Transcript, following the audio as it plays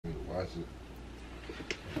watch it.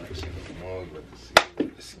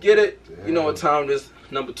 Let's get it. You know what time it is?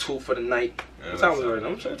 Number 2 for the night. What time is it right now?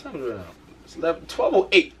 I'm sure what time is it right now. It's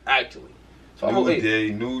 12:08 actually.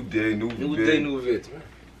 12:08. New day, new vids, man.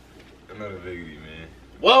 Another video, man.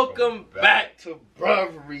 Welcome back to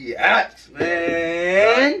Bruvs Reacts, man.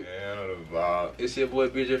 Yeah, I know the vibe. It's your boy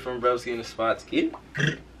BJ from Bruvs in the spot, kid.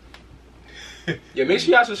 Yeah, make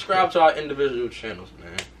sure y'all subscribe to our individual channels,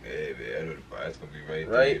 man. Yeah, man, I know the vibe. It's gonna be right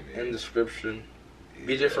there, in the description. Yeah.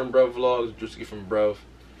 BJ from Bruvs Vlogs, Drewski from Bruvs.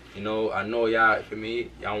 You know, I know y'all. For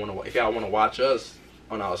me, if y'all wanna watch us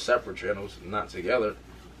on our separate channels, not together.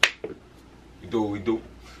 We do what we do.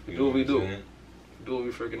 We do what we do. Do what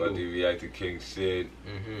we freaking do. About to react to King Sid.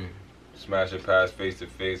 Smash it past face to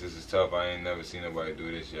face. This is tough. I ain't never seen nobody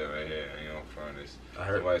do this yet right here. I ain't on front of this. I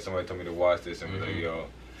heard somebody told me to watch this and be like, yo,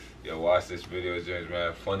 watch this video. It's just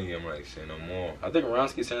mad funny. I'm like, say no more. I think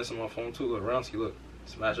Ronsky sent this on my phone too. Look, Ronsky, look.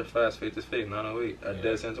 Smash it fast, face to face, 908. I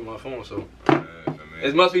dead sent to my phone, so.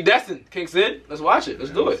 It must be destined. King Sid, let's watch it.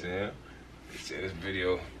 Let's do it. They said this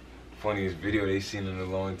video, funniest video they seen in a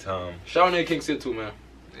long time. Shout out to King Sid too, man.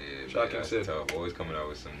 Yeah, shout out King Sid. Tough. Always coming out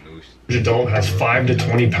with some new shit. The adult has 5 to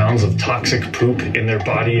 20 pounds of toxic poop in their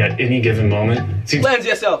body at any given moment. Cleanse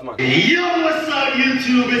yourself, man. Yo, what's up,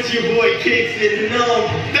 YouTube? It's your boy King Sid, and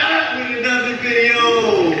I'm back with another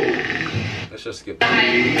video. Let's just skip.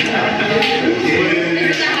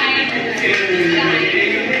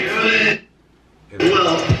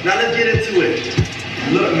 Well, now let's get into it.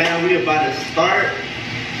 Look, man, we about to start.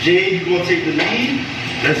 Jade, you gonna take the lead?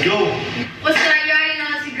 Let's go. What's up? You already know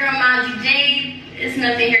it's your girl, Mousy Jade. It's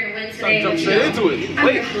nothing here to win today. Jump straight into it.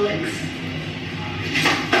 Wait.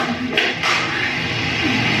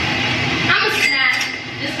 I'm a snatch.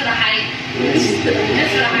 Just for the height. Just for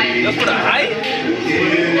the height. Just for the height?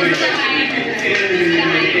 Just for the height.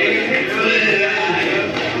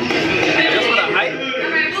 Just for the height?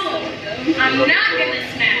 Alright, boom. I'm not gonna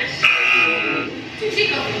smash. Two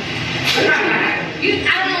Chicos. I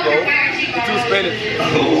don't know if you're Chico. Two Spanish.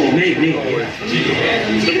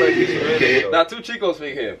 Now, two Chicos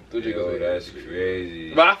speak him. Two Chicos speak him. That's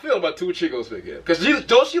crazy. But I feel about two Chicos speak him. Because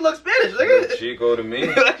she looks Spanish, nigga. Chico to me.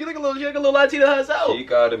 Like she like a little Latina herself.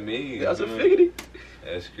 Chica to me. That's a figgity.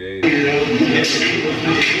 That's crazy. Two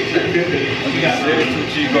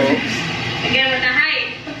Chico. Again with the height.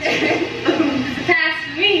 It's a pass to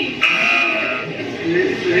me.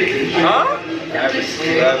 Huh? Oh,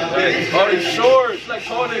 they short. She's like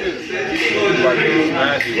tall niggas. You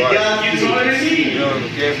don't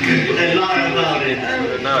care if you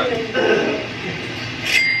or not.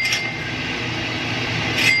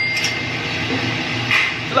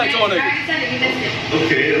 She like tall niggas.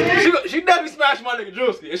 Okay. She definitely smashed my nigga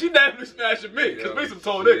Drewski, and she definitely smashing me, because me some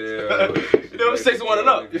tall niggas. You know, 6'1" and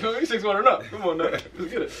up. You feel me? 6'1" and up. Come on now.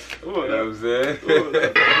 Let's get it. Come on now. You know what I'm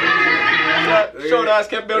saying? Short ass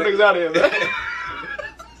can't bail niggas out of here, man.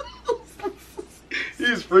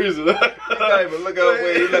 He's freezing. He not even looking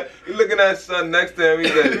away. He looking at his son next to him.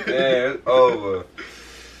 He's like, man, it's over.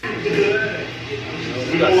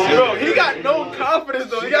 Bro, he got no confidence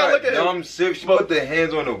though. You gotta look at him. Dumb sip. She put the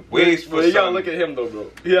hands on the waist for you gotta look at him though, bro.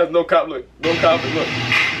 He has no confidence. No confidence. Look.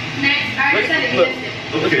 Next, I already said it. Look.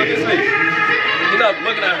 Look at his face. He's not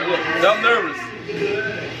looking at him. Look. I'm nervous.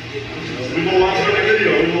 We're gonna watch the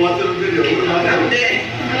video. I'm gonna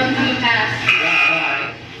do the pass.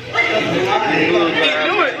 He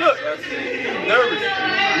do it. Look. Nervous.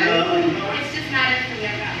 It's just not in for me.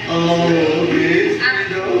 Oh, okay.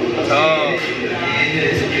 Oh.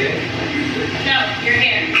 No, your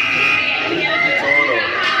hair.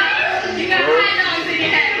 You got high nose in your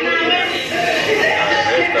head.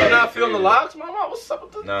 You not feeling the locks, mama? What's up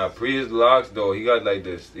with this? Nah, pre his locks though. He got like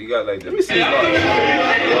this. He got like this. Let me see his locks.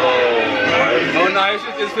 Oh no,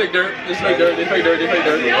 it's fake dirt. It's fake dirt. It's fake dirt. It's fake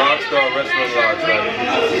dirt. Rockstar wrestling locks.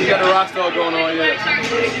 Right? You got the rockstar going on, yeah.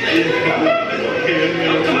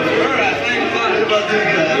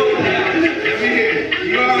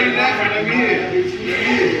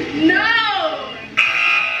 No!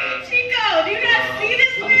 Chico, do you not see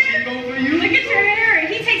this man? Look at your hair.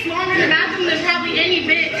 He takes longer in the bathroom than probably any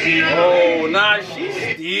bitch, you know? Oh, nah, she's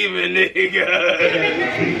Steven, nigga.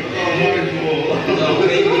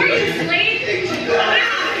 Who are you, slave? Is that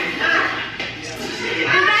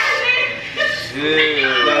Shit.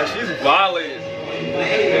 Nah, she's violent.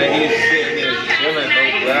 And he's sitting there chilling, no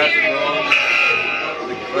glasses on.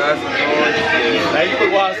 The glasses on. Shit. Now you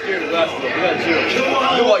look wild scared of glasses though. You gotta chill.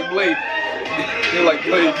 You like Blade. You're like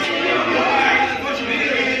Blade.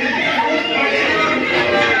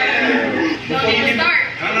 Don't even start.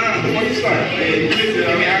 No, before you start. Give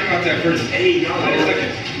me eye contact first. Hey, y'all. I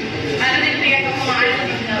don't even think I can hold my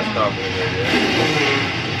eyes. confident in it.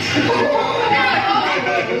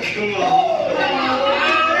 Come on.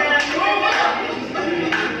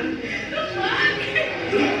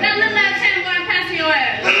 That little left hand going past your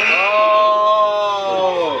ass.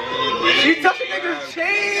 Oh! She touching niggas'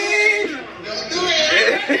 chain!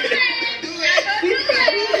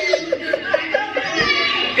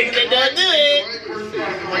 Niggas that don't do it!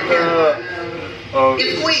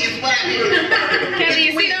 It's squeeze, what? Kevin,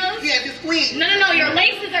 you see those? Yes, it's squeeze. No, your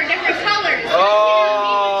laces are different colors.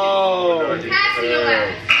 Oh! Past your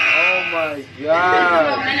ass. Oh my Oh,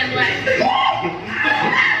 god! Men in Black.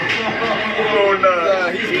 Oh no.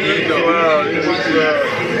 He's He's wild. He's wild.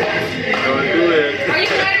 Don't do it. Are you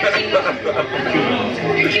Cuban or Chico?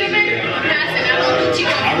 You're Cuban? Pass it. I don't do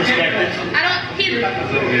Chico. I respect it. I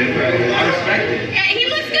respect it. Yeah, he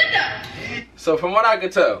looks good though. So from what I can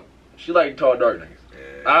tell, she like tall dark niggas.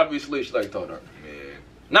 Yeah. Obviously she like tall dark niggas. Man.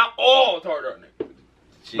 Not all tall dark niggas.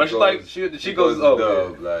 But she like she goes dub,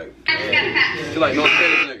 oh like, I just got a pass. she like no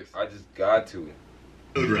Spanish niggas. I just got to.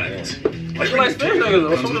 Right. She like Spanish niggas.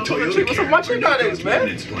 What's up with my chick got niggas, man?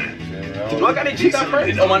 Do I got any chick out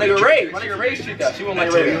first? Oh, my nigga Ray. My nigga Ray's chick out. She won't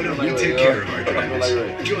like Ray. We take care of our drivers.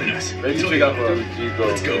 Join us. Ray's chick out for us. Chico,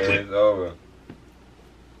 Let's go, man, play. it's over.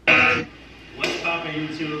 What's poppin'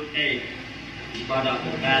 YouTube? Hey, we brought out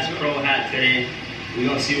the Bass Pro hat today. We're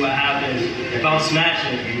gonna see what happens. If I'm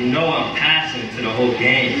smashing, you know I'm passing to the whole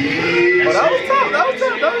game. Oh, that was tough. That was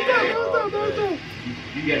tough.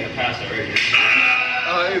 You get the pass already.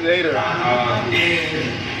 Oh, he's a hater.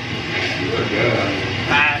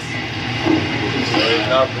 Pass.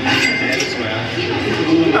 Not for you.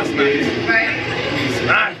 That's nice. Right?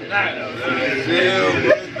 Not Chill.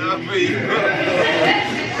 Not for you.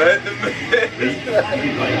 Let the man.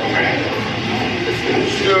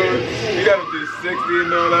 Sure. You gotta do 60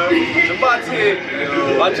 and all that.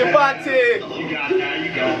 Chabati. Watch your body. You got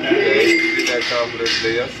that. Get that confidence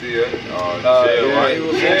there. I see it. Oh, chill. yeah. Why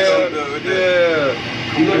you chill?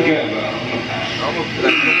 Yeah. You look good, bro. I'm a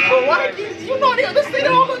But why you know they say they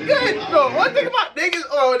all look good? No, one thing about niggas,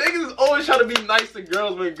 niggas is always trying to be nice to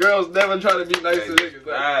girls when girls never try to be nice to niggas.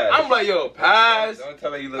 Like, I'm like, yo, pass. Don't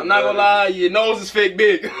tell her you look I'm not gonna lie, your nose is fake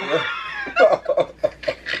big.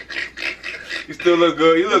 You still look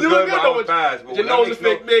good. You look good, but though, I'm fast. your nose is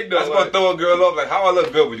fake big though. That's gonna throw a girl off. Like, how I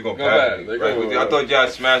look good, but you gonna pass me, Like, right? I thought y'all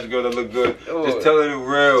smash a girl that look good. Just tell her the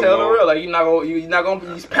real. Tell the bro. real, like you're not gonna be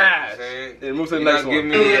pass. And move to the next one. Give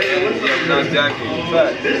me I'm not jacking.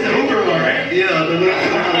 This is the Uber one, right? Yeah, the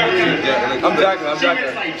little. I'm jacking. It's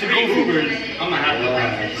like 3 Ubers. I'm gonna have to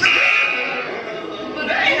pass.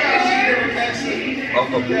 I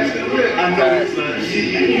know it's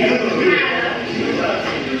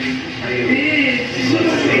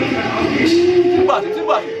Tubati.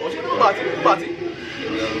 Oh, she Tubati.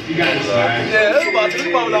 You got to smash. Yeah, Tubati. To the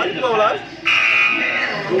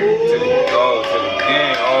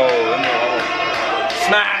game.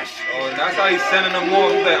 Smash. Oh, that's how he's sending them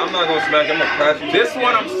off. He's like, I'm not gonna smash. I'm gonna pass you. This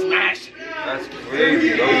one I'm smashing. That's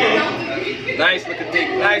crazy. Nice looking dick.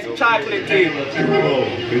 Nice chocolate dick.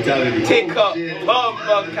 Brutality. Tick up. Bum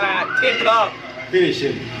cat. Tick up. Finish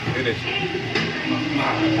him. Finish.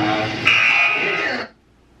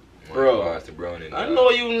 Bro, Pass the brown in I there. know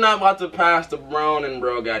you not about to pass the brown and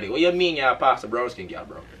bro got it. What you mean y'all pass the brown skin y'all,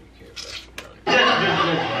 bro? You can't pass the brown.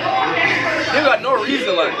 You got no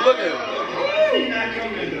reason, like, look at him.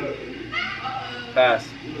 Pass.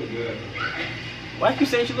 Why you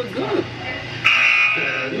saying she look good?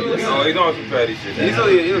 No, he's on some petty shit. He's a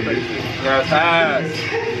pretty shit. Pass.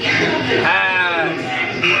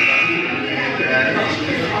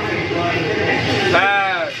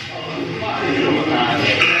 Pass.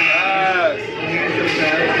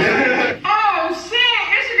 Oh shit!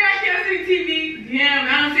 It's your girl KLC TV. Damn, I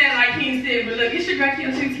don't say it like King said, but look, it's your girl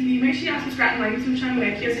KLC TV. Make sure y'all subscribe to my YouTube channel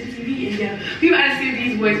at KLC TV. And yeah, we about to see if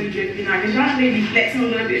these boys be dripping out, cause y'all they be flexing a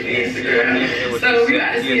little bit for Instagram. So we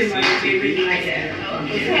about to see if like they really like that.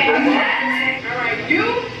 Okay. Alright, you,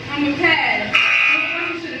 I'm a pad.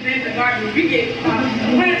 You should have been in the garden. We get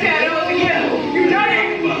one pad over here. You know that.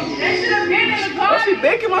 That should have been in the Why garden. she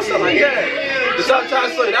making myself like that? That's what I'm trying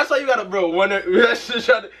to say. That's why you gotta, bro.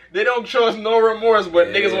 They don't show us no remorse, but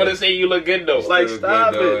niggas want to say you look good though. Like,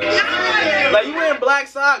 stop it. Like, you wearing black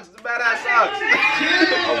socks, badass socks.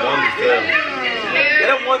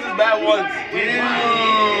 Them ones is bad ones. I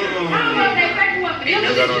don't know if they back you up. I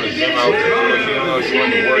got on the gym outfit. She don't know she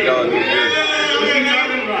want to work out and do this.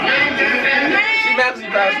 She actually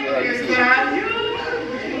passed me.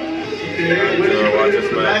 Watch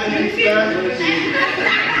this, man.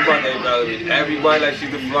 You about to evaluate everybody like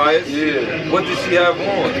she's the flyest? Yeah. What does she have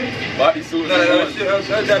on? Bodysuit.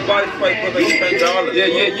 That body spike for like $10.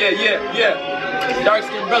 Yeah. Dark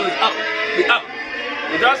skin brothers up. We up.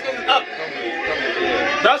 The dark skin is up.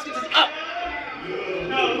 Dark skin is up.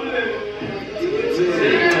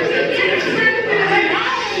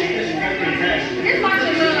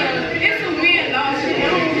 It's a weird law shit. I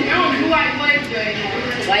don't do like white good.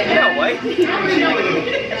 White? Yeah, white.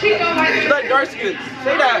 She go like She's like dark skin.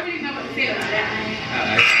 Say that.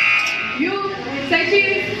 You say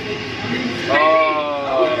cheese?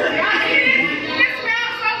 Oh. It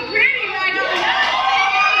smells so pretty, like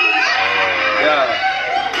Yeah.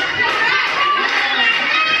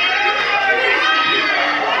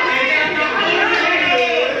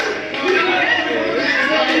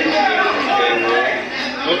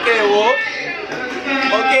 Okay, Wolf.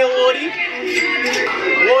 Okay, Woody.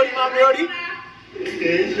 Woody, my brody.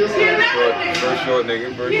 First short,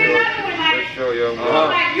 nigga. First short, young boy.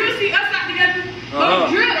 like you see us out together, but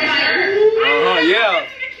drip like Yeah.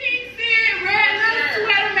 the king said, red little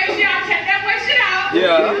sweater, make sure y'all check that boy shit out.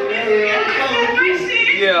 Yeah.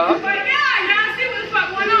 Yeah. But yeah, y'all see what the fuck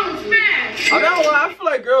going on, smash. I don't know why. I feel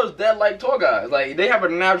like girls that like tall guys. Like they have a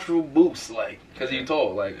natural boost, like, cause you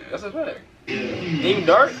tall. Like that's a fact. Even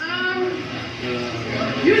dark.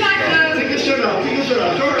 You like Take your shirt off. Take your shirt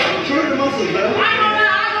off. Show the muscles, man. I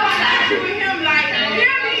go with him like,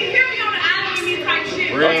 he'll be on the island with me type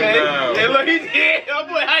shit. Okay. Hey, look, he's here. Oh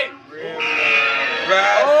boy, hype.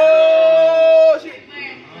 Right. Oh shit.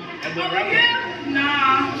 Over here?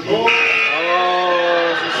 Nah. Oh,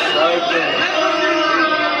 she's psyching.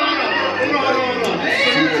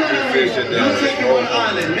 You take it on the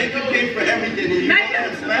island. Make him pay for everything. Make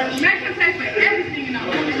him pay for everything in the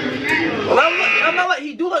whole. Well, I'm not like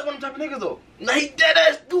he do like one of them type of niggas though. Nah, he dead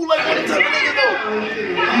ass do like one of them type of niggas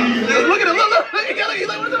though. Look at him, look, he's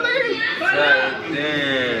like one of them niggas.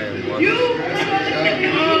 Damn. You,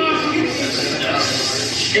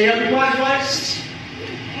 Hey, have you watched what?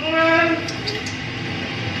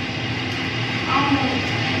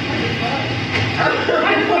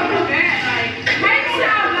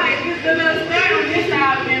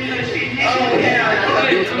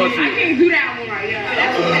 I can't do that one right now.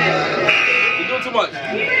 That's bad. You doing too much.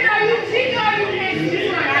 Even though you can't do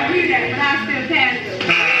this one, I do that, but I still pass it.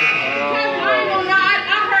 Because I ain't gonna lie,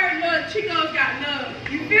 I heard little Chicos got love.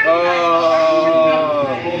 You feel me?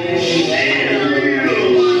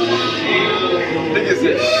 Nigga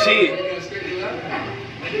said shit.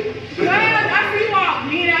 Well, I see you all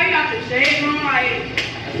mean out, you got the shades on, like,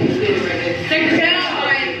 take the head off,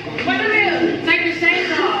 like, what it is? Take the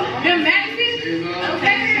shades off. Them maxes?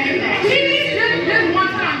 Just one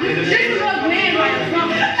time. Just a little gland like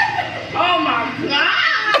something. Oh my god.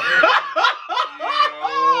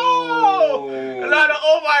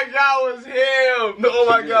 Oh my god was him. The oh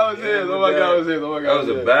my god was him. Oh my god was him. Oh my god That was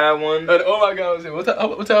a bad one. Oh my god was him. What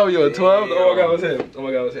time were you on? 12? The oh my god was him. Oh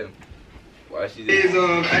my god was him. Why she did? Is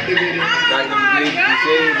activated. Like them big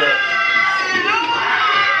shades up.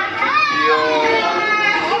 Yo.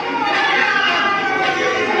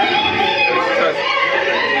 Okay.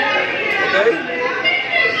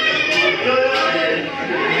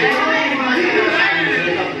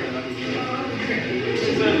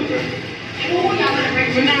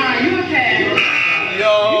 Nah, you a pass.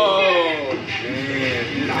 Yo.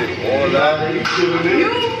 Damn, you did all that. Where you from?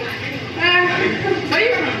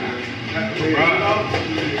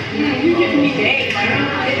 You giving me days.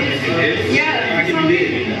 Yeah.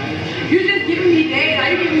 You just giving me days.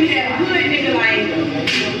 Like, you giving me that hood nigga, like,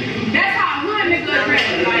 that's how a hood nigga dress.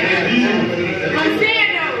 Like, I'm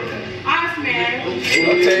saying though, I smash.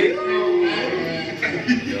 Okay.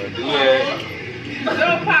 Yo, do that. So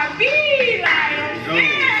Papi, like, I'm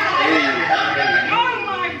saying. Oh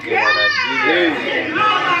my god. Oh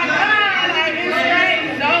my god. Like, it's straight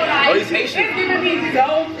so, like, Oh, he's Haitian. it's giving me so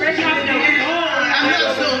fresh out the door.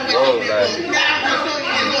 Oh, like.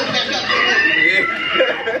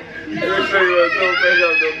 You're sure you were so fresh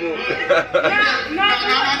out the book. No. I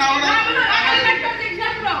gotta make something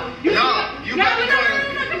example though. No.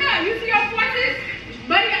 You see your forces?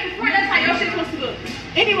 Buddy got the front, that's how your shit's supposed to look.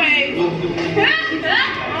 Anyway.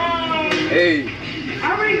 Hey. I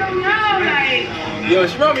really don't know, like. Yo,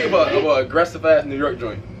 she remind me of an aggressive ass New York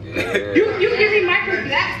joint. Yeah. You give me Michael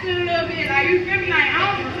Blackson a little bit, like, you feel me? Like, I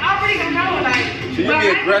really don't know, like. She give me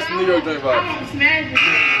aggressive New York joint I vibes. don't smash it.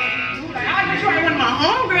 Like, I like to try one of my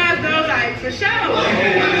homegirls though, like, for sure.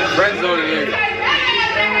 Friend zone nigga.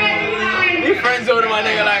 You friend zone my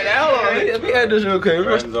nigga like that. Hold on, we had this real quick.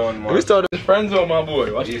 Friend zone, We started this friend zone my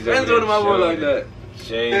boy. Watch He's friend zone my boy like that.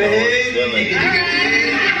 Shane,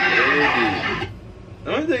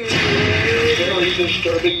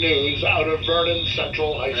 Disturbing news out of Vernon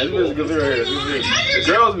Central High School. The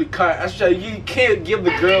girls be cut. That's why you can't give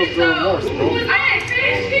the girls the remorse, bro. I ain't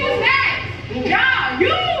finished. She was next. Y'all,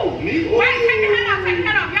 you. Wait, take your head off. Take your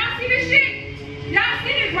head off. Y'all see this shit? Y'all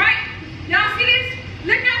see this, right? Y'all see this?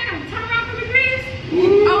 Look at him. Turn around for me, please.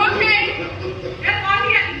 Oh, okay. That's all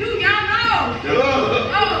he had to do. Y'all know.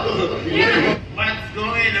 Oh, yeah. What's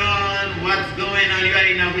going on? What's going on? You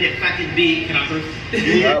already know with the fucking beat. Can I first? I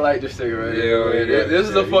like this nigga right here. This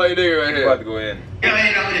is a funny nigga right here. About to go in. You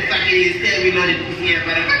already know what the fuck it is. Tell me know the pussy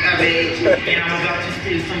but I'm and I'm about to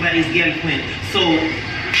steal somebody's girlfriend. So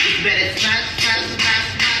you better smash.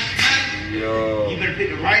 Yo. You better pick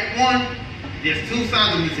the right one. There's 2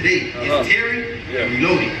 songs of me today. It's Terry and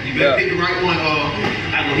Reloaded. You better pick the right one or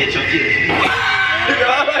I go hit your kid.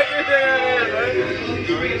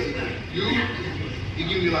 You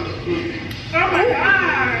give me like a hook. Oh my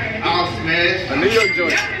God. I'll smash. A New York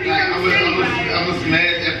joint. Like, I'm gonna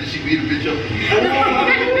smash after she beat a bitch up.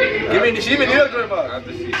 She been New York joint about.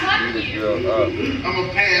 After she beat the girl up. I'm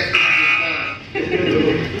gonna pass.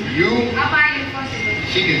 You, I'll buy you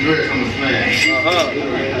fucking. she can dress. I'm gonna smash.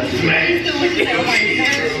 Smash.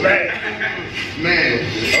 Smash.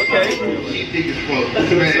 Okay. She thick as fuck.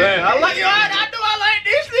 Smash. I like you. I like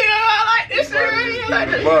this nigga. I like this nigga. I like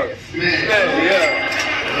this. Smash. Yeah.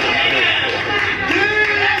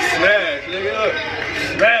 Smash, nigga.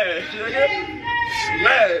 Smash, nigga.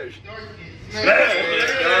 Smash. Smash.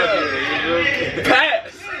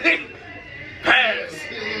 Pass. Pass.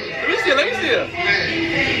 Let me see it.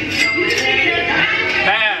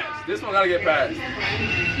 Pass. This one gotta get passed.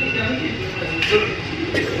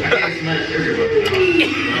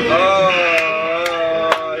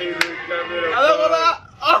 Oh, he just got rid of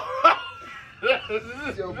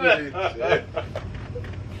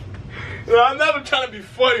I'm never trying to be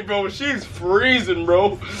funny, bro, but she's freezing,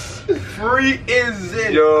 bro.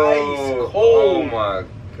 Freezing. Yo. Ice cold. Oh my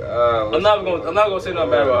God. I'm not gonna say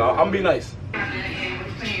nothing bad about her. I'm gonna be nice.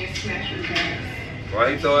 Why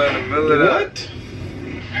you throw it in the middle of that? What?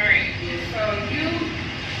 Alright, so you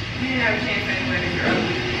didn't have a chance anyway, girl.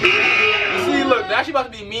 You see, look, now she about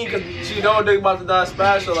to be mean because she know they about to die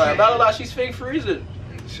special. Like, blah, blah, blah, she's fake freezing.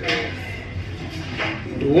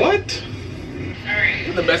 What? Alright.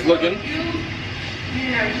 You're the best looking. You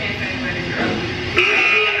didn't have a chance anyway, girl.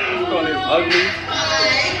 I'm calling this ugly.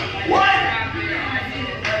 What?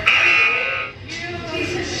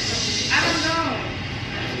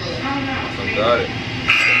 Got it.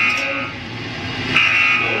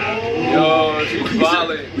 Yo, she's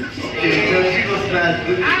violent.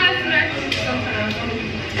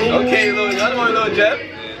 Okay, little, y'all want a little Jeff? Yeah,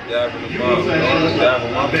 dab in the mom. Don't dab in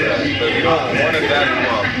my back. But you don't want to dab in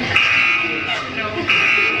mom.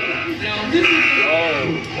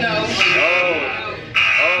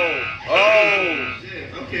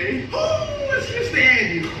 Okay. Oh, what's Mr.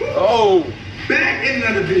 Andy? Oh. Back in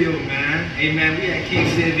another video, man. Hey, man, we at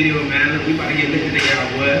Peekskill video, man. Look, we about to get lit today, y'all,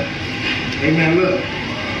 boy. Hey, man, look.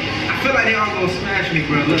 I feel like they all gonna smash me,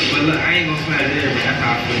 bro. Look, but look, I ain't gonna smash everybody. That's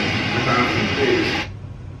how I feel. That's how I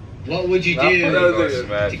feel. What would you do to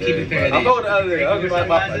keep it fair? I'll put the other nigga. I'll give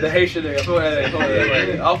my the Haitian nigga. I'll put that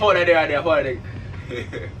nigga. I'll put that nigga right there. I'll put that nigga.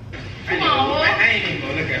 I ain't even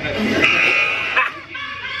gonna look at her.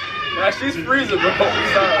 Nah, she's freezing, bro.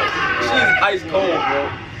 She's ice cold, bro.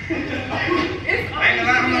 I ain't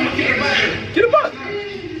gonna lie, I'm gonna keep it a buck. Get a buck. I'm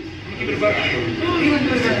gonna keep it a buck.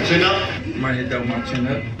 Chin up. Might hit that with my chin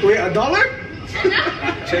up. Wait, $1?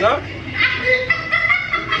 Chin up?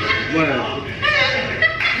 What?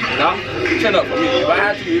 Nah, chin up for me. If I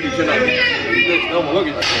had to, you'd be chin up. No, look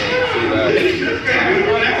at that.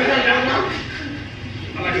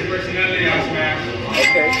 I like his personality, I smash.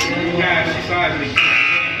 Okay. Yeah, she size me.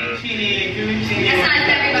 That's not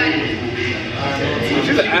everybody.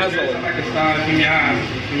 She's an asshole. I like a style from your eyes.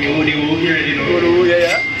 From your woody wood, you already know. Ooh,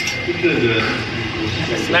 yeah.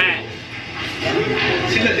 Smash. Smash.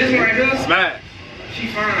 See, look, this one right here. Smash. She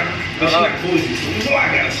fine, but she not bougie. So I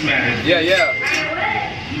gotta smash. Yeah. You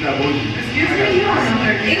not bougie.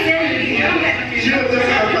 She don't look like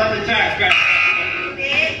a private tax back.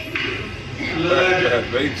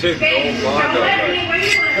 Big chick, don't mind up.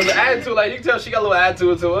 Cause the attitude, like you can tell she got a little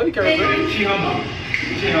attitude to her. You can't really. She humble.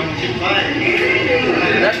 She humble. She fine.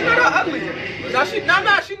 Now she's not that ugly. Now she's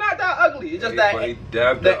not that ugly. It's just that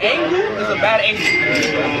the angle is a bad angle.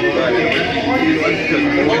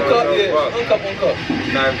 One cup.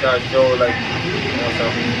 Knife got show like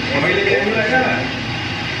something. Why you looking at me like that?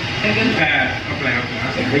 I'm playing.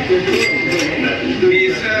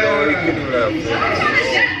 Yo, he can do that.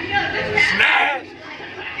 Smash!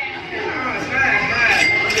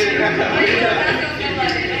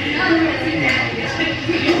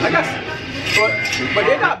 I got, but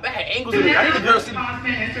they got bad angles in it. I need the girl to see.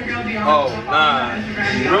 Oh nah,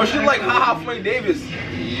 bro, she like haha Frank Davis.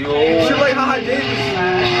 Yo, she like haha Davis.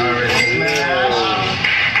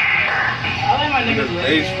 I like my niggas.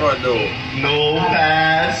 Ace front though. No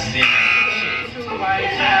pass.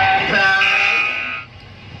 Pass.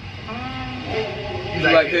 You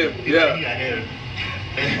like him? Yeah. He got him.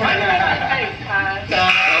 Oh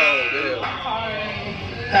damn.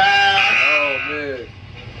 Oh man.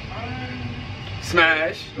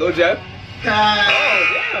 Smash. Lil Jeff. Oh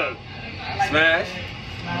damn. Smash.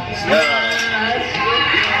 Pass.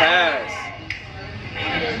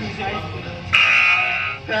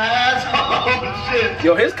 Pass. Oh shit.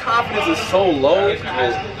 Yo, his confidence is so low.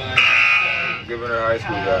 Giving her high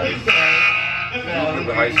school guys. Giving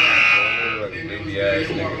her high school. Like a baby ass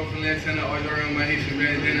nigga.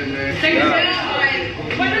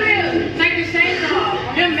 What are they? Like the same song.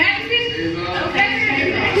 Them Maxes? Okay.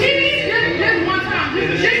 Just one time.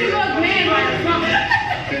 Just a little man like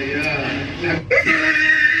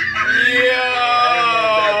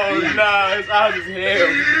Yo, nah, his eyes is him.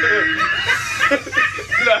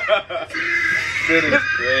 Nah. That is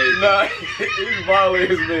crazy. Nah, he's violating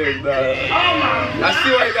his man, nah. Oh my. I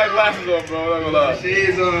see why he got glasses on, bro. I'm not gonna lie.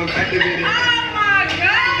 Shades on, activated. Oh my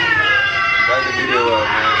god. Back the video up,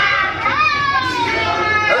 man.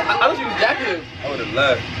 I thought you was jacking him. I would have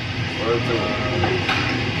left. What up to it?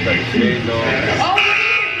 Got the shades on. Oh,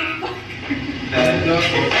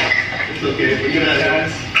 It's okay. We're gonna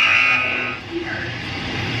pass.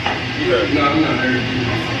 You heard. No, I'm not hurt.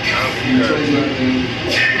 You heard.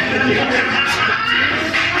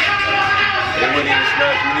 They wouldn't even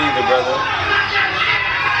smash me neither, brother.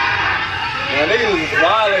 Man, niggas is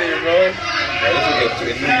violating, bro. Yeah, this will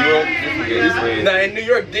get in New York. This will get crazy. Nah, in New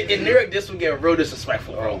York, this will get real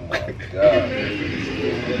disrespectful, bro. Oh my god.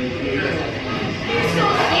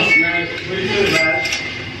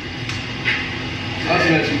 I'll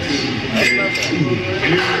smash you too.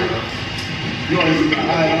 You always I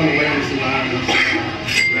don't know where this is live.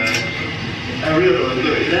 I really look.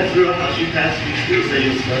 That's real how she passed me too. Say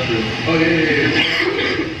you're special. Oh yeah.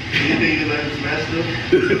 You think you let him smash them?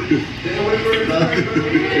 Yeah, wait for it.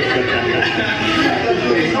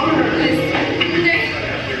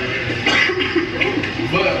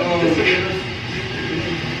 But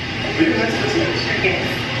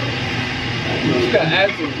She got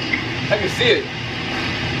attitude. I can see it.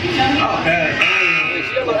 I'll pass.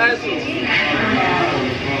 She got no attitude.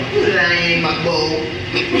 Lame, my boy.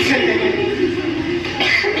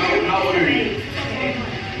 How old are you?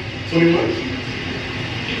 21?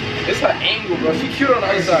 It's her angle, bro. She cute on the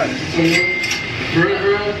other side. 21? Bro.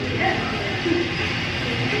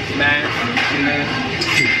 Smash.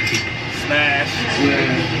 Smash.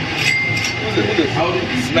 How old are you?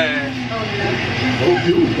 Smash.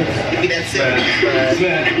 Give me that second.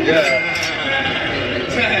 Smash. Yeah.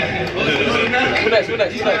 Who next? I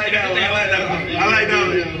like that one.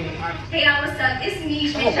 Hey y'all, what's up? It's me,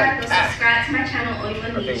 make sure to subscribe to my channel,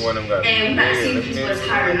 I think one of them got. and we about to see if these was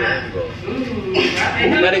hard or not.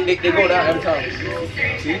 Now they go down every time.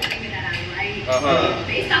 See?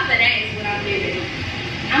 Based off of that is what I'm doing.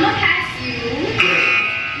 I'm gonna pass you.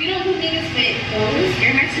 You don't do niggas with those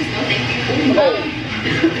Air Maxes, no thank you.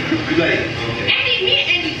 Andy, me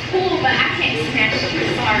and Andy cool, but I can't smash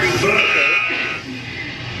you, sorry.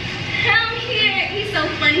 He's so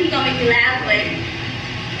funny, he gonna make me laugh, but I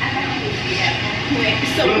don't think he has one.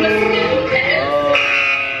 So let's do that.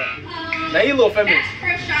 Now you a little feminist. That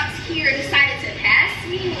first shots here decided to pass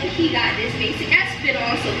me when he got this basic ass fit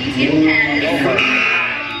on, so he's getting passed.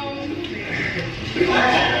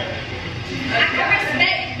 I can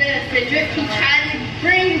respect the drip he tried to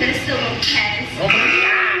bring, but it's still gonna pass. Oh my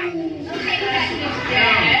god. Okay, he got this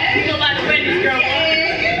dad. You about to win this girl.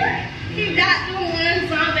 He got the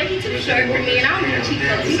ones on, but he too short for me, and I don't think he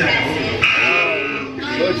goes. He passed it.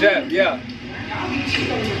 Lil Jeff, yeah. I'm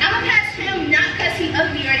gonna pass him not because he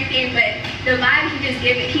ugly or anything, but the vibe he just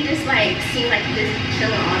gave it, he just like seemed like he just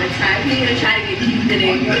chilling all the time. He even tried to get cute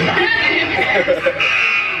today.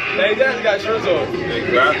 Now he definitely got shirts on. They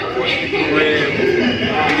graphic,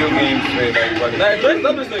 video games, man. Like, Nah, Drake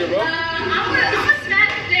love this nigga, bro. I'm gonna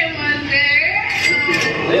smash that one there.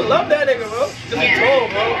 They love that nigga, bro. Just Yeah. tall,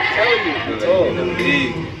 bro. I'm telling you. in Tall. the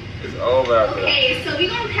league, it's over after that. Okay, so we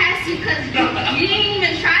gonna pass you because you didn't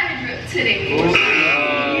even try to drip today. You knew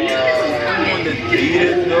this was coming.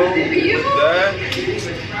 Defeated though. You? That.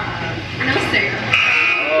 No sir.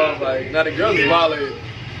 Oh my, now the girls is violating.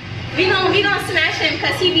 We gonna smash him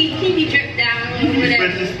because he be dripped down or whatever.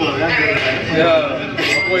 Princess Fun. That's Alright. right.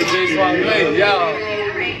 Yeah. My boy Jay Swap, yeah.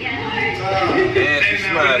 Alright, yeah. Yeah, she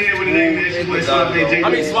smashed. I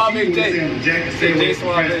mean, Suave J. J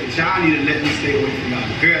Suave. Y'all need to let me stay away from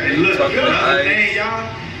y'all. Girl, and look, the other thing, y'all,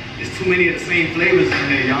 there's too many of the same flavors in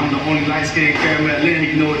there. Y'all, I'm the only light-skinned caramel in here.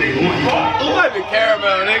 You know what they want. Who might be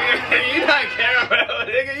caramel, nigga? You not caramel,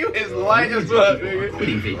 nigga. You is light as fuck,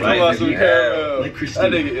 nigga. I want some caramel. That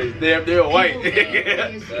nigga is damn near white.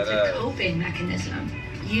 It's a coping mechanism.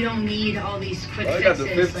 You don't need all these quick fixes. I got the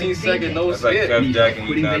 15-second no That's like skip. Kev Jack and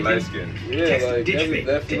you not light skinned. Yeah, like definitely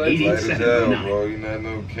Light as hell, bro. You not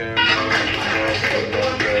no caramel.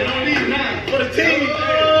 For the team.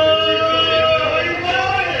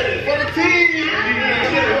 For the team.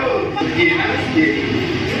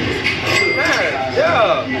 Man,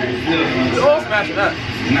 yeah. You all smashing that.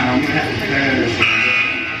 Nah, I'm gonna have to pass.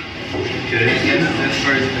 Okay, that's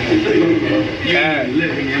first thing. You ain't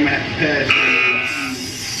living, I'm gonna have to pass.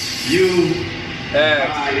 You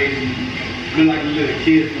look like a little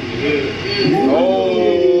kid from the hood.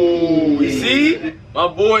 Oh, you see? My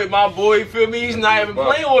boy, feel me? He's not even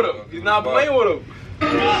playing with him. He's not playing with him. I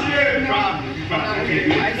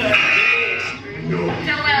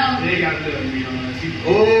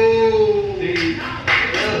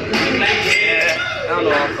don't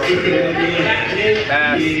know how I'm from.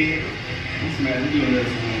 Pass.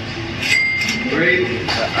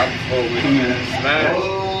 I'm forward. Smash.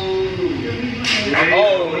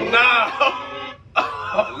 Oh, no.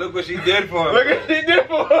 Look what she did for him. Look what she did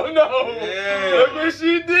for him, no. Yeah. Look what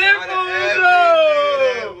she did for him, no.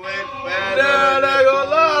 Nah, not gonna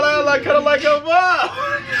lie, that's kind of like a mom.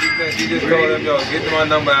 She just told him, yo, get my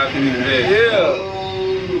number after this bit. Yeah.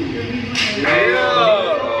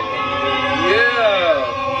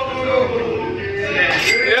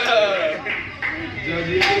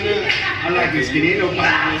 I like this kid, ain't no problem.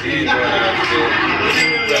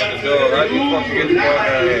 How you fucking get the ball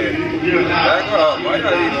out here? Back up, why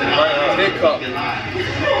not even right up?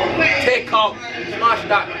 Take up. Smash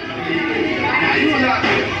that.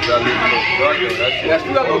 That's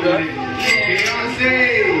you got no gun.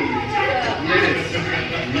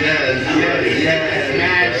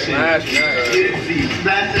 Yes. Smash. Smash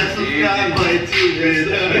that subscribe button too,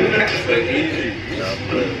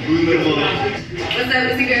 What's up,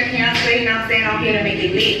 it's your girl Beyonce, and I'm saying I'm here to make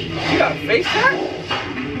it lit. She got face tag?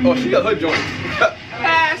 Oh, she got her joint.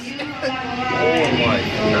 Pass. Oh my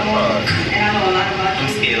God. And I know a lot about you.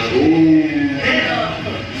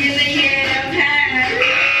 Peekskill.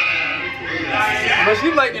 But she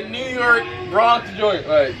like the New York Bronx joint,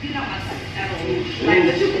 like.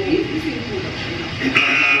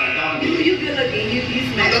 You good looking, you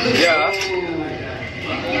smell. Yeah.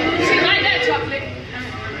 She like that chocolate.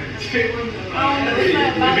 Now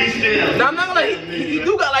I'm not gonna like he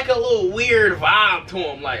do got like a little weird vibe to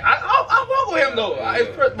him. Like I fuck with him though.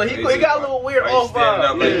 But he got a little weird off vibe. Stand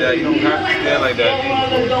up like that. You don't have to stand like that.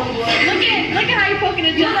 Look at how you poking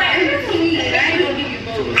the jump. I ain't gonna give you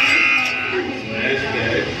both.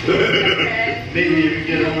 Maybe if you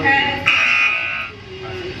get on.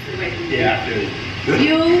 Yeah, I feel it.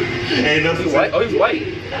 You. Hey, no, He's white. Oh, he's white.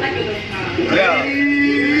 I like a little smile. Yeah.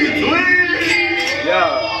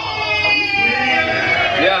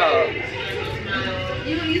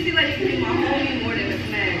 You see like you can make my homie more than a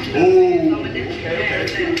smash. Ooh. So I'm a different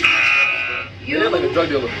pass. You're like a drug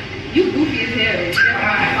dealer. You goofy as hell.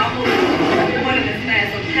 My homie more than a smash.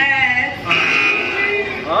 So pass.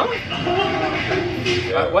 Huh?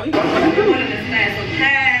 What he want? More than a smash. So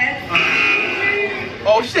pass.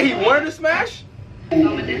 Oh, she said he wanted to smash? So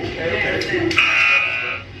I'm a different pass.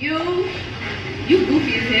 You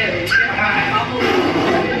goofy as hell. My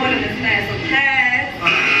homie more than a smash. So pass.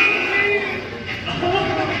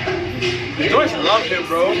 The joints love him,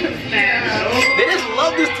 bro. They just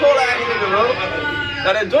love this tall ass nigga, bro.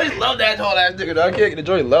 Now the joints love that tall ass nigga. I can't. The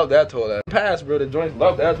joints love that tall ass. Pass, bro. The joints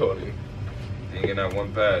love that tall nigga. He ain't getting that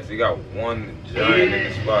one pass. He got one giant in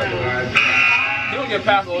the spot though. He don't get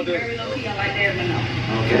past all this. Very low key, I like that, but no.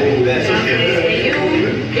 Okay, that's okay.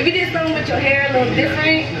 If you did something with your hair a little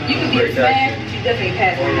different, you could be a smash, but you definitely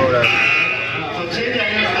pass it.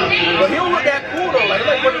 But he don't look that cool though. Like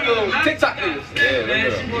one of those TikTok niggas. Yeah,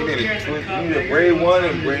 look at him. You need a braid one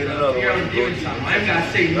and braid another one. I ain't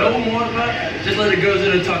gotta say no more about it. Just let the girls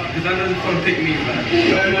in the talk, because I know they're gonna pick me about.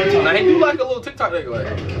 Now he do like a little TikTok nigga.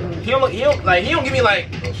 Like he don't give me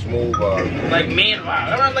like No smooth vibe. like man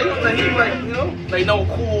vibe. Like he like you know like no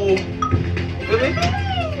cool. Really?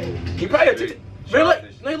 He probably a TikTok. He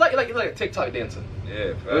like a TikTok dancer.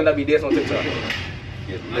 Yeah, He might not be dancing on TikTok.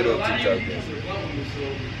 Get little TikTok dancer.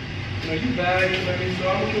 You bad, so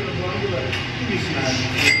I'm gonna you smash.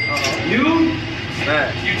 You?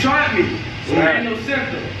 Smash. You tried me. So Smash. ain't no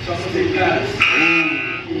symptom. So I'm gonna say pass.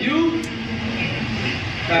 You?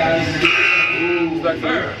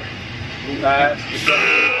 Respectfully. Pass.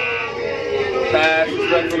 Pass.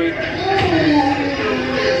 Respectfully.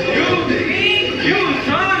 You was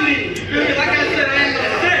trying me. Like I said, I ain't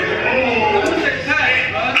gonna say. I'm gonna take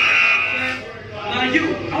pass, bro. Now you,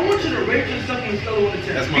 I want you to rate yourself on the scale of 1 to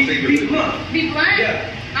 10. That's my favorite. Be blunt. Be blunt?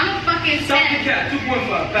 Yeah. I'm a fucking Stop the 10. cat,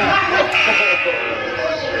 2.5 pounds.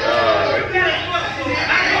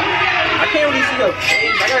 I can't really see her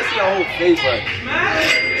face. I gotta see her whole face, like.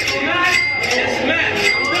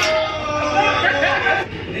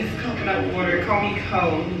 This is coconut water. Call me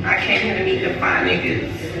cold. I came here to meet the fine niggas,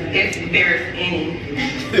 if there's any.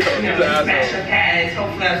 You know, smash your pads.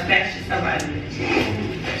 Hopefully I'll smash somebody.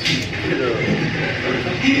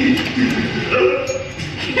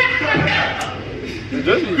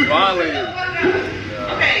 Just be violated.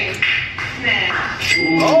 Okay, smash.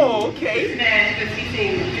 Oh, okay. Smash, because he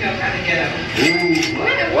seems, you know, kind of ghetto.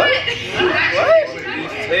 What? What?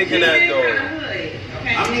 He's taking that though.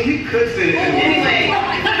 Okay. I mean, he could say it. Anyway,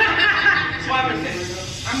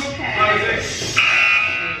 I'm okay.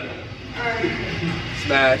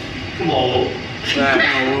 Smash. Come on. Smash.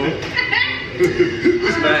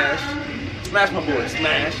 Smash. Smash my boy.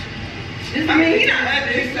 Smash. I mean, he not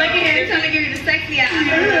ugly. Look at him trying to give you the sexy eye.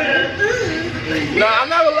 Nah, I'm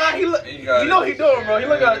not gonna lie. He look. You know what he doing, bro. He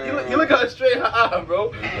look at her straight in her eye,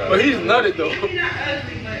 bro. But he's nutted though. He's not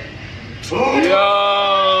ugly, but. Yo.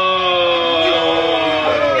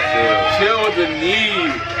 Chill with the knee.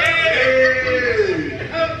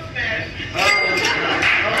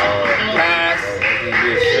 Pass. Pass.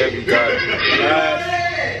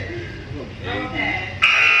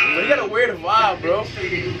 You got a weird vibe, bro. Okay.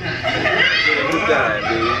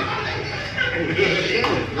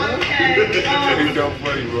 He's so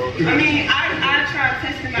funny, bro. I mean, I try to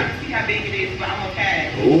test him out to see how big it is, but I'm okay.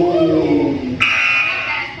 Ooh.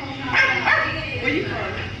 Where you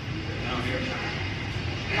from?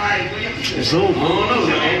 Like, where you from? So, I don't know,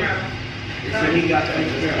 man. So he got that.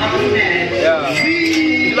 I'm mad. Yeah.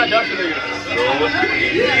 You like Dutch niggas?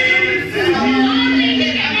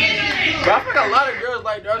 But I think a lot of girls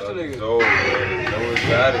like Dutch niggas. No one's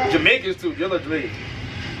got it. Jamaicans too. You love Jamaicans.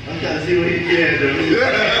 I'm trying to see what he can do.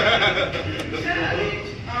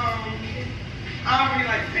 I don't really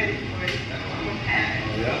like Spanish boys, so I'm okay.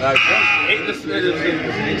 Hate the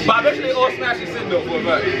Spanish. But I bet you they all smash and sit though for a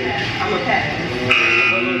fact. I'm okay.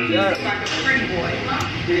 Yeah. Like a pretty boy.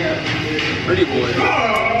 Pretty boy.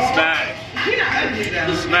 Smash. He not ugly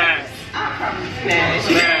though. Smash. I'll probably smash.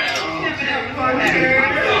 Smash.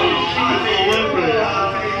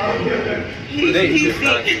 They hate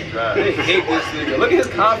this nigga. Look at his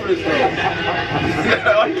confidence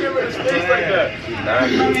though. Why you give him his face like that? I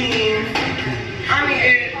mean, I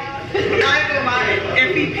don't mind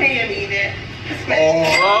if he paying me that. Oh.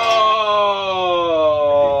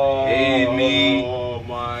 Hey, me. Oh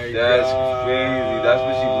my God. That's crazy. That's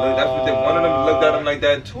what she looked. That's what one of them looked at him like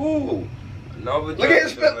that too. Look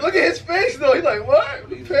at his face though. He's like, what?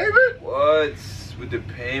 The payment? What? With the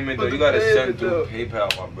payment though, you gotta send through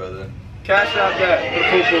PayPal, my brother. Cash out that for the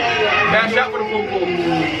poo poo. Cash out for the poo poo.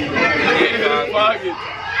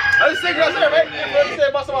 I just think that's it, right? What you say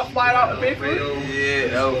about somebody flying out and pay for it?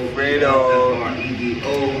 Yeah, Alfredo.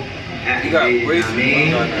 You got braces. I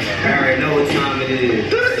already know what time it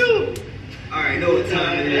is. I already know what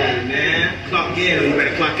time it is, man. Clock in, you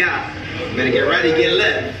better clock out. You better get ready, get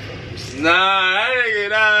left. Nah, that nigga,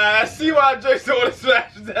 nah. I see why Jason would have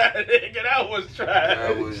smashed that nigga. That was trash.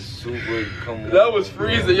 That was super. Come on. That was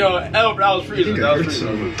freezing, yo. That was freezing. That was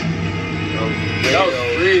freezing. That was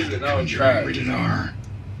freezing. That was trash.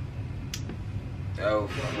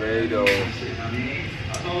 Alfredo. I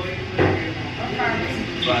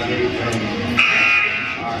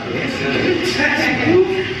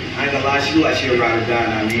ain't gonna lie, she look like she a ride or die, I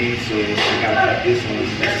mean, so she gotta cut this one.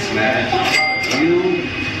 Smash. You.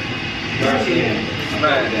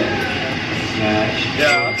 Smash.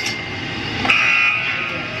 Yeah.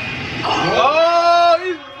 Oh,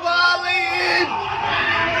 he's volleying.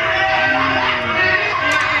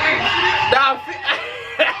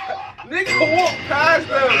 Nigga walk past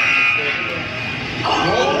them.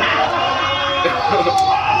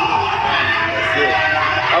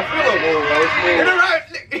 I feel like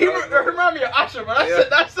he remind me of Asha, man.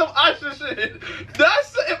 That's some Asha shit. That's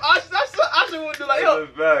some Asha would do like, yo,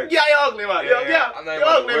 yeah, you ugly, man. Yo, yeah, you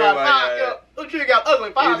ugly, man. Yo, look, you got ugly.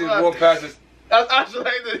 He just walk past us. That's Asha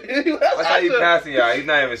like this. That's how he passing y'all. He's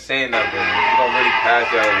not even saying nothing. He's gonna really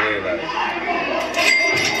pass y'all away, like.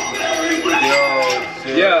 Yo,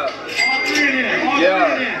 shit. Yeah.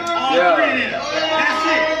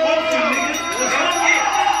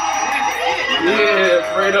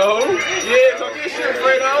 Yeah, Fredo. Yeah, talk your shit. shit,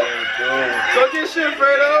 Fredo. Talk your shit,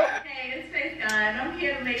 Fredo. Hey, it's Face God. I'm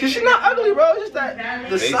here to make She's not ugly, bro. It's just that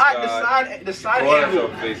the side angle.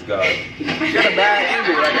 Face God. She got a bad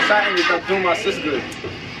angle. Like the side angle don't do my sis good.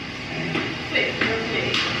 Thank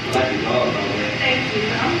you.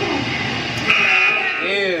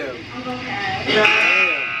 Damn. I'm gonna pass. Damn.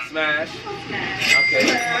 Smash. Okay.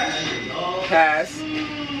 Pass.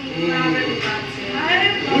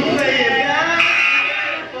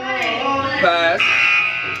 Pass.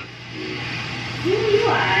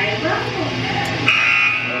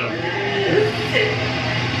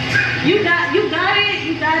 You got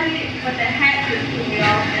it, but the hat just threw me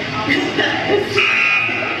off and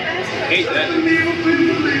Hate that.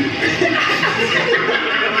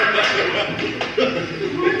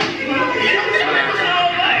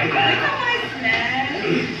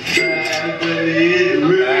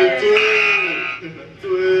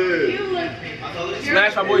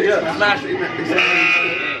 Smash my boy Jeff. Smash it.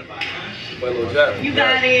 Boy, little Jeff. You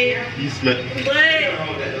got it. You smash. What?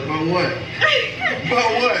 About what?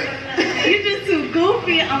 About what? You're just too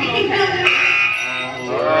goofy. I'm gonna pass.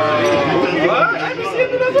 What? I haven't seen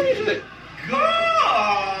that funny shit.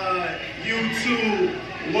 God! You two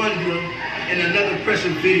wonder in another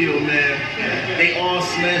pressure video, man. They all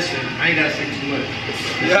smashing. I ain't gotta say too much.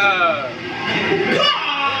 Yeah.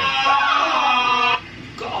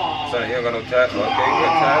 Son, you don't got no tabs. Okay,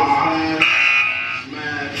 good tabs.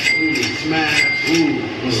 Smash,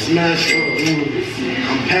 smash,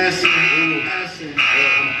 I'm passing, I'm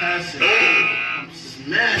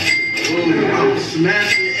smashing, I'm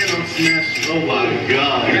smashing and I'm smashing. Oh my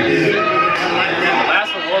God. The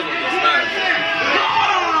last one was a smash.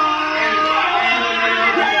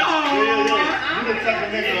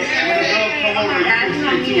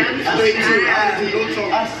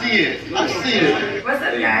 I see it. What's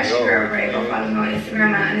up, guys? Your girl Ray. Go follow me on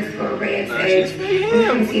Instagram @_RayXage. I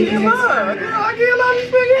get a lot of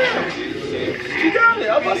big hands. You got it.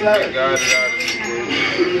 I'm about to say. Got it.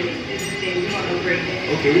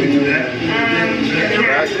 Okay, we can do that.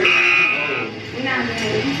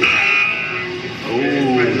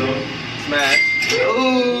 Smash. Yo,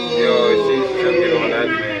 she shook it on that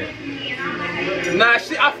man. Nah, I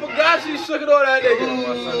forgot she shook it on that nigga.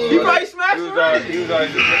 He probably smashed her. He was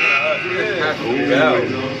always just looking at her. Yeah,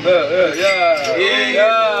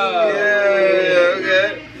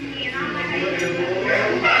 okay.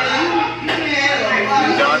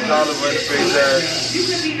 John Tolliver in the face ass. You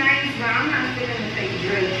could be nice, but I'm not feeling the fake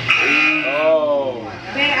drip. Oh.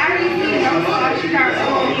 Man, I already see it. I'm sorry. She got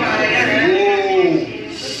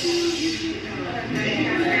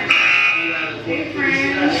Hey,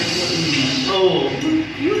 friend. Oh.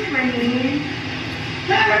 You friendly.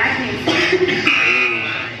 But I can't see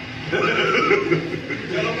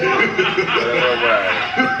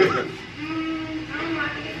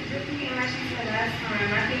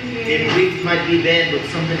It might be bad, but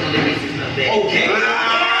something underneath is not bad. Okay.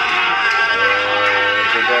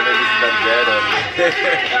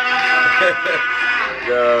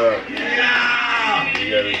 Yo. You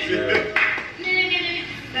gotta chill.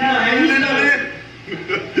 You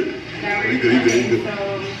good.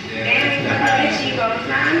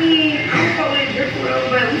 I mean, I'm cool with drip world,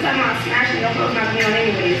 but we talking about smashing your folks not being on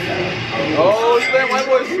anyway, so. Oh, you let white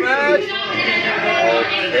boy smash?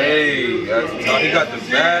 Hey, that's he got the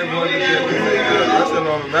bad one. The rest don't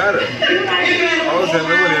even matter. I was saying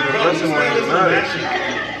nobody the rest don't even matter.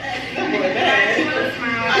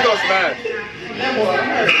 He gonna smash.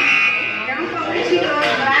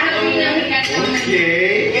 Okay.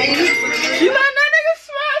 She letting that nigga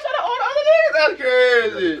smash out of all the other niggas? That's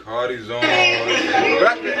crazy. Cardi's on.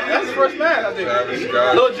 That's the first match, I think.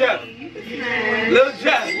 Lil Jeff. Lil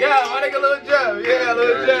Jeff, yeah, my nigga Lil Jeff. Yeah,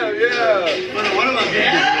 Lil Jeff, yeah. What am I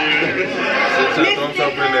getting? Throw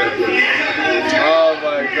something in there. Oh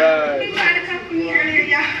my God.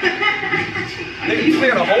 Nigga, you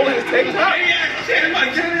sticking a hole in his tape?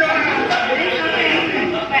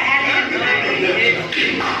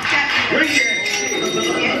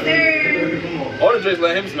 All the Jays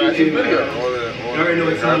let him smash his video. You already know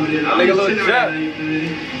what time it is. Nigga Lil Jeff.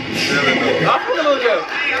 I'm fucking Lil Jeff.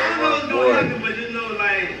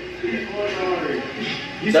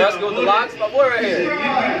 Let's go with the locks, my boy right here.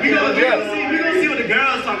 We gonna see what the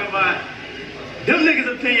girls talking about. Them niggas'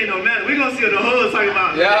 opinion don't matter. We gonna see what the hoes talking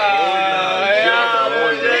about.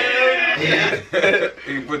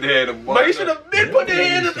 He put the head in the But he should have been put the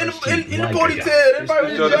hand in the ponytail.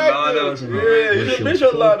 Everybody was jacked up. Yeah, he should have been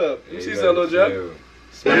showing the line up. You see something, Lil Jeff?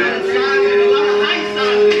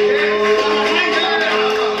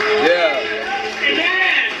 Yeah.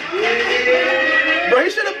 Bro, he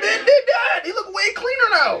should have been did that. He look way cleaner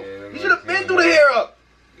now. He should have been through the hair up.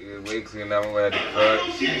 Seen that one where I had to cut.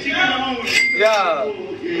 She got home with you. Yeah.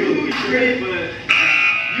 You pretty, but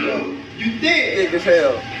you dead. Thick as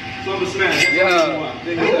hell. So I'm a smash. That's Yeah. what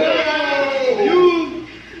Thick as hell. you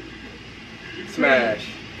want. Smash.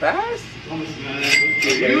 Fast? I'm a smash.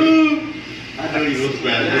 You. I know you was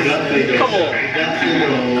smash. Come on.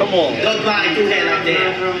 Come on. Don't lie through that like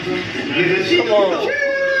that. Come on.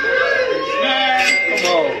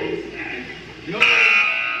 Come on. No.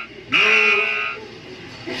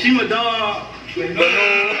 She my dog. But no.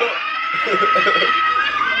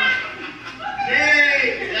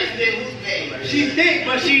 Hey, that's it. Who's name? She thick,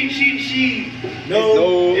 but she.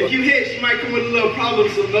 No. If you hit, she might come with a little problem.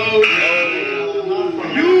 So no.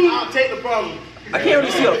 I'll take the problem. I can't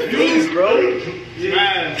really see her face, bro.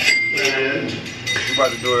 Yeah. You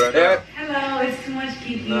about to do it right now? Hello, it's too much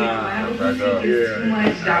Kiki. Nah, I have back a up. it's too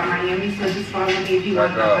much Miami, so just follow me if you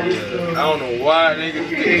want Back up, to yeah. I don't know why niggas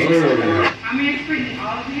think so. I mean, it's pretty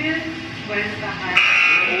obvious, but it's the height.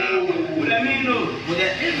 What that mean though? What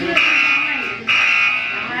that? It's really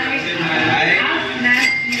height. I'll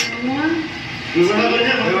snatch you one. What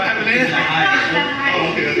happened there? It's the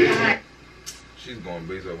height. It's the height. She's going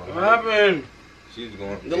base up. What happened? She's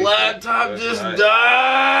going. The laptop That's just right.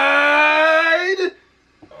 died.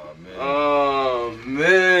 Oh man. Oh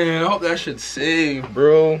man, I hope that shit save,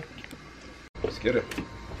 bro. Let's get it.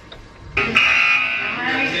 I'll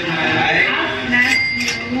snatch you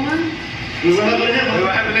one. What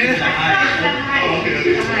happened there? It's the height. It's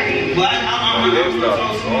the height.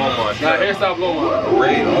 Hairstyle. Oh my Nah, god. hairstyle blow my.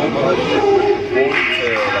 Great. Oh my shit.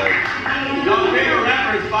 Ponytail. Like.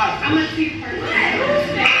 I'm a cheap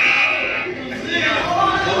person.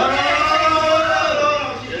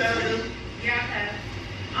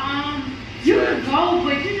 You can go,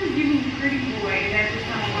 but you just give me pretty boy. That's just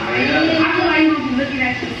kind of why. I feel like you're gonna be looking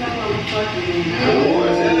at yourself while we're fucking.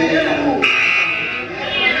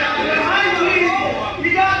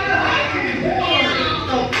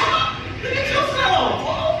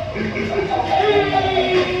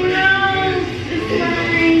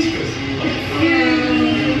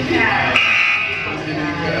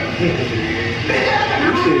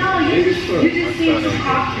 You just seem too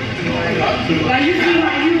confident. Like you seem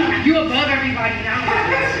like you above everybody now.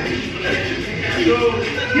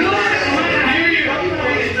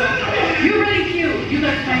 You're really cute. You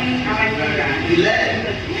look funny. I like you guys.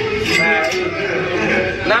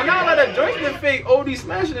 Now, not like that joint fake OD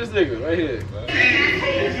smashing this nigga right here.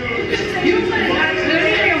 You put it on. Let me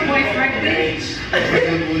hear your voice right there.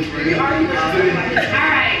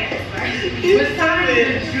 Alright. Besides the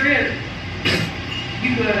drip, you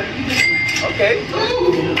good. Okay.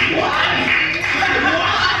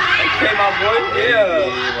 Okay, my boy.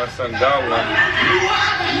 Yeah. My son got one.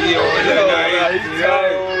 Yo,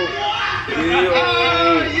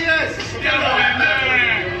 Yes.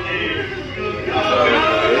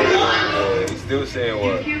 He's still saying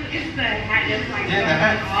what? It's the hat that's like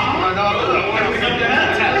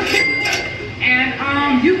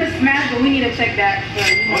and you can smash, but we need to check that. So,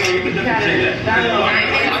 you gotta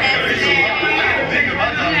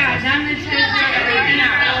diamond check.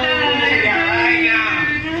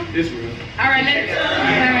 It's real. Alright, let's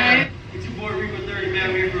It's your boy Rico 30,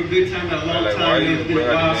 man. We're here for a good time, had a long Like, why time. you It's been a bring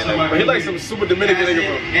while. out the name But he like some super Dominican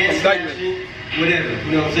nigga from Dykeman. Whatever, you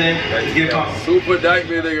know what I'm saying? Let's get poppin'. Super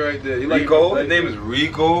Dykeman nigga right there. He like Rico? His name is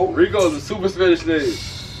Rico? Rico's a super Spanish name.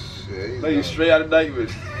 Shit, Like he's straight out of Dykeman.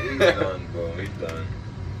 He's done, bro. He's done.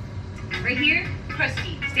 Right here,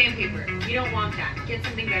 crusty, sandpaper. You don't want that. Get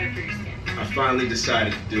something better for your skin. I finally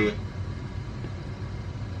decided to do it.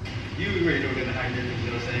 You already know we're gonna hide there, you know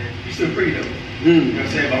what I'm saying? You're still pretty though. You know what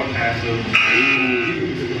I'm saying? About half, so.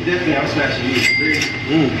 Definitely, I'm smashing you.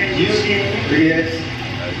 You, yes.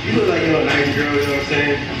 You look like you're a nice girl, you know what I'm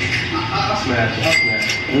saying? I'll smash.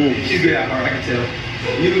 She's good at heart, I can tell.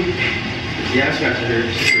 You, yeah, I'm smashing her.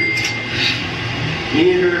 She's pretty. Me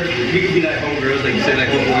and her, we could be like homegirls, like you said, like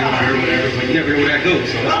homeboy, homegirl, whatever, but you never know where that goes,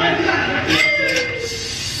 so let's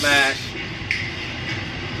smash.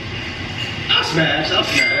 Smash. I'll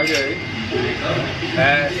smash. Okay.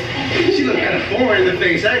 Pass. She look kind of foreign in the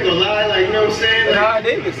face, I ain't gonna lie, like, you know what I'm saying? Like, Hi,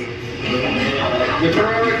 Davis. with her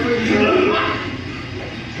right quick,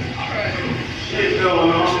 Shit, no.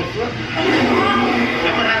 I'm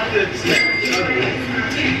gonna have to smash.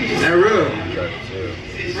 That real.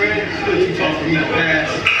 Friends, you talk from that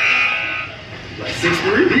fast.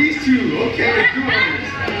 6'3"? These two, okay, let's do it.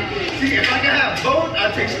 See, if I can have both,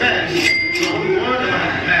 I'll take smash. So one, I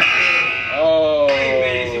have pass. Oh. Hey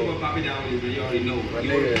man, it's your boy Poppy Down with you, you already know. My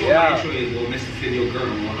Your nigga, my yeah. intro is well, Mr. Video Girl.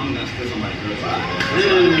 Well, I'm not still somebody girl. You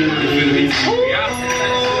feel me?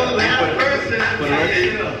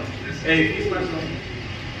 Hey,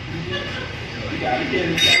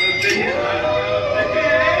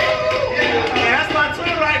 That's my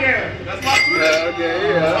twin right there. That's my twin. Okay,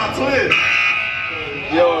 That's my twin.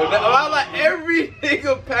 Yo, I like every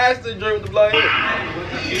nigga passed the joint with the blonde hair.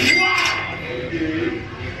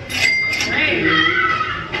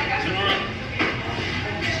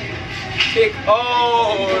 Kick.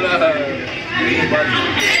 Oh,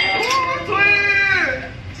 Twin.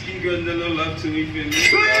 She got a little love to me, feel me?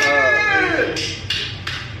 Twin.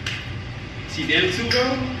 See them two, bro?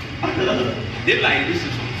 They're like, this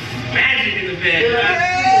is magic in the bed.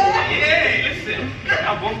 Yeah, listen.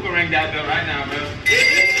 Y'all both gonna ring that bell right now, bro.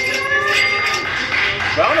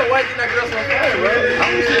 But I don't know why you not get us on fire, bro. I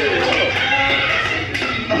don't see it.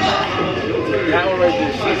 That one right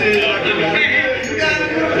there.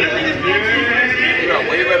 You got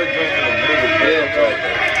way better drinks than the niggas, bro.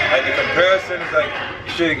 Like the comparison is like,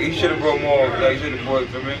 he should have brought more, like, he should have brought,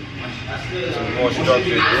 for me, some more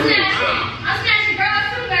structured rules. I'm snatching girls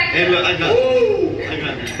too back Hey, look, I got it. I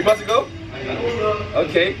got it. You about to go?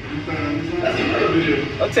 Okay.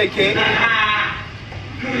 I'll take King.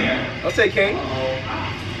 I'll take King.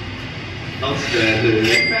 I'll smash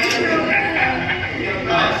it.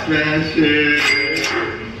 I'll smash it.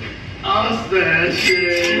 I'll smash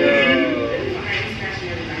it.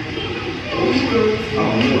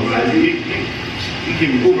 Oh no, man. You give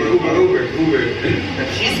me Uber.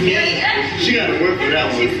 She's mean. She gotta work for that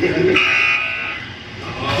one.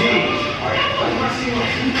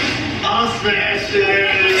 I'll smash it.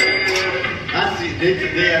 I see.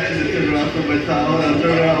 Today I should have turned around from my time. Hold on,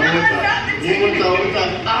 turn around one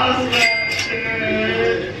time. I'll smash it.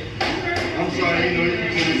 I'm sorry, you know you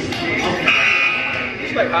can.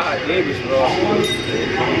 It's like Haha Davis, bro.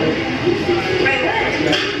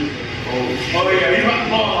 Oh yeah, you got the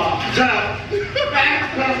ball. Jump.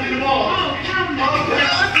 Pass me the ball.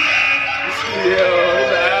 Yo,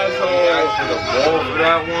 he's an asshole. I should have ball for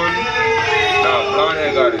that one. Nah, blonde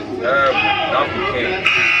hair got it terrible. Not for King.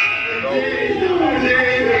 No.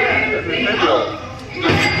 That's a video.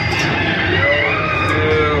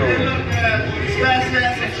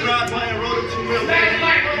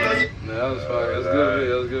 Nah, that was fire.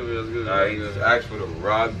 That was good. Nah, he just asked for the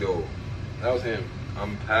rock though. That was him.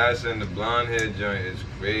 I'm passing the blonde hair joint. It's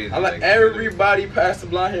crazy. I like everybody passed the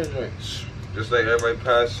blonde hair joint. Just like everybody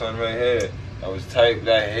passed son right here. I was typed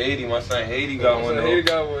that Haiti. My son Haiti got one though. Haiti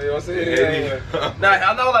got one. Yo, Haiti got one. Nah,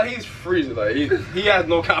 I know like he's freezing. Like he has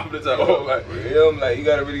no confidence at all. Like him, like you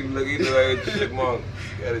gotta really look. He look like a chipmunk.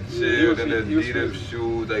 You gotta chill. Then the Adidas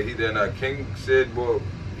shoes. Like he did not. King said, bro,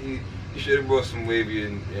 he should have brought some wavy. You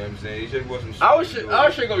know what I'm saying? He should have brought some. Our shit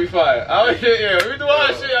gonna be fire. Our shit, yeah. We do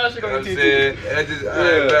our shit gonna be TT.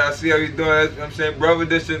 I see how you doing. I'm saying, brother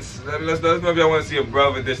distance. Let's know if y'all want to see a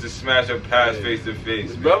brother distance smash or pass face to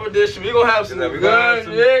face. Brother distance, we gonna have some good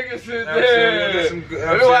niggas in there.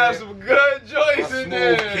 We gonna have some good joints in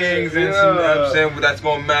there. Smooth kings and some. I'm saying that's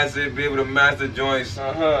gonna master, be able to master joints,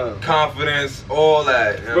 confidence, all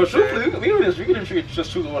that. Bro, truthfully, we can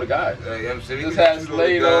just choose one of the guys. I'm saying, just have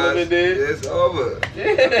Slade on them in there. It's over.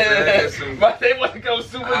 Yeah. But they want to come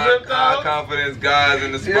super dripped out. High confidence guys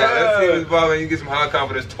in the spot. Let's see this bar when you get some high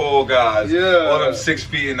confidence tall guys. Yeah. All them 6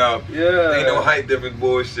 feet and up. Yeah. Ain't no height difference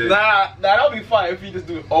bullshit. Nah, that'll be fine if he just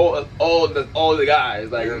do all the guys.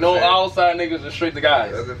 Like you know no outside niggas, just straight the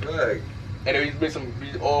guys. That's a fact. And then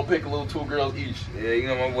we all pick a little 2 girls each. Yeah, you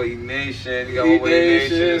got my boy Nation. You got my boy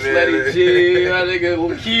Nation. Slutty G. My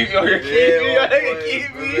nigga keep me. Keep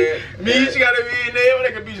me. Meech gotta be in there. My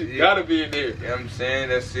nigga Meech gotta be in there. You know what I'm saying?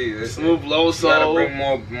 Let's see. Smooth low soul. You gotta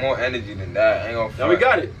bring more energy than that. I ain't gonna front. Now we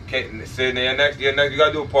got it. Sit there next. You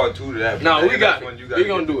gotta do a part 2 to that. No, we got it. We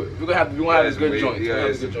gonna do it. We gonna have this good joint.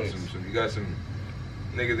 You got some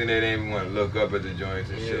niggas in there that ain't even want to look up at the joints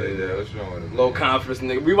and shit like that. What's wrong with them? Low confidence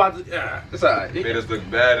nigga. We about to, it's alright. Made us look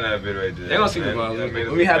bad in that bit right there. They gonna see the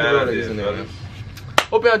vibe. We have the real niggas in there, man.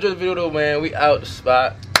 Hope y'all enjoyed the video though, man. We out the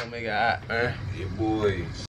spot. Don't make it hot, man. Yeah, boys.